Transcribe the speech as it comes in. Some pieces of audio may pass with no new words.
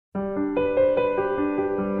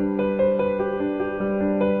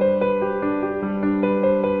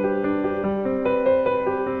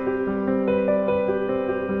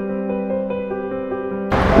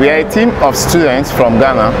We are a team of students from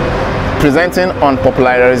Ghana presenting on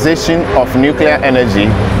popularization of nuclear energy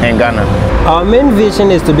in Ghana. Our main vision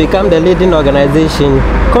is to become the leading organization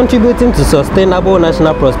contributing to sustainable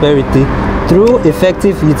national prosperity through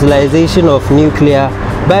effective utilization of nuclear,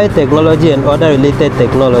 biotechnology and other related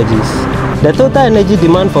technologies. The total energy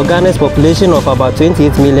demand for Ghana's population of about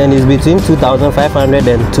 28 million is between 2,500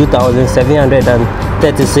 and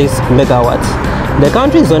 2,736 megawatts. The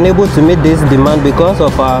country is unable to meet this demand because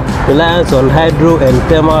of our reliance on hydro and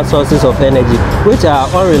thermal sources of energy, which are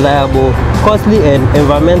unreliable, costly and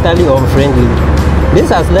environmentally unfriendly. This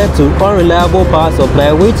has led to unreliable power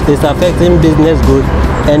supply, which is affecting business growth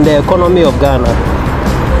and the economy of Ghana.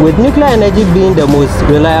 With nuclear energy being the most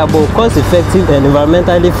reliable, cost-effective and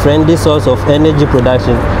environmentally friendly source of energy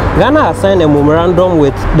production, Ghana has signed a memorandum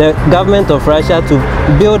with the government of Russia to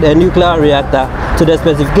build a nuclear reactor to the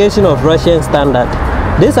specification of Russian standard.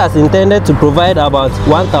 This has intended to provide about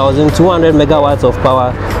 1,200 megawatts of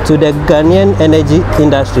power to the Ghanaian energy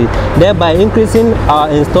industry, thereby increasing our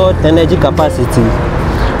installed energy capacity.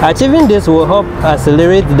 Achieving this will help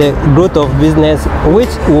accelerate the growth of business, which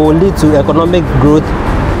will lead to economic growth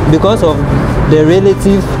because of the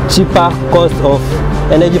relative cheaper cost of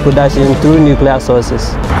energy production through nuclear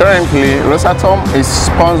sources. Currently, Rosatom is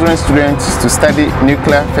sponsoring students to study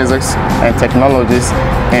nuclear physics and technologies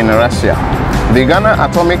in Russia. The Ghana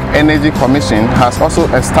Atomic Energy Commission has also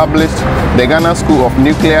established the Ghana School of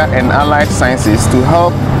Nuclear and Allied Sciences to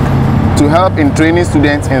help in training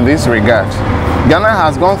students in this regard. Ghana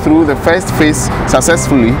has gone through the first phase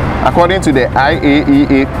successfully according to the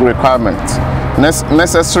IAEA requirements.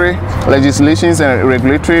 Necessary legislations and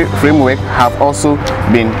regulatory framework have also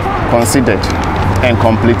been considered and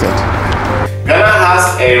completed. Ghana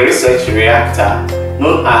has a research reactor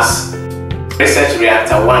known as Research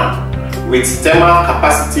Reactor 1 with thermal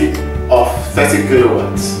capacity of 30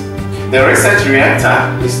 kilowatts. The research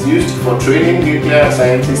reactor is used for training nuclear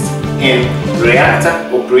scientists in reactor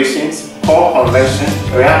operations, core conversion,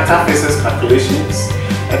 reactor physics calculations,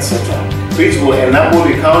 etc., which will enable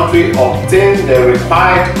the country obtain the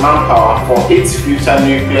required manpower for its future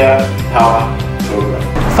nuclear power program.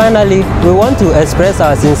 Finally, we want to express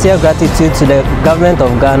our sincere gratitude to the government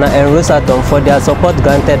of Ghana and Rosatom for their support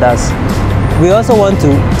granted us. We also want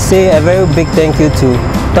to say a very big thank you to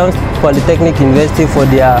Tom's Polytechnic University for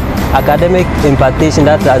their academic impartation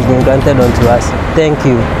that has been granted onto us. Thank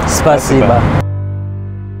you. Spasiba.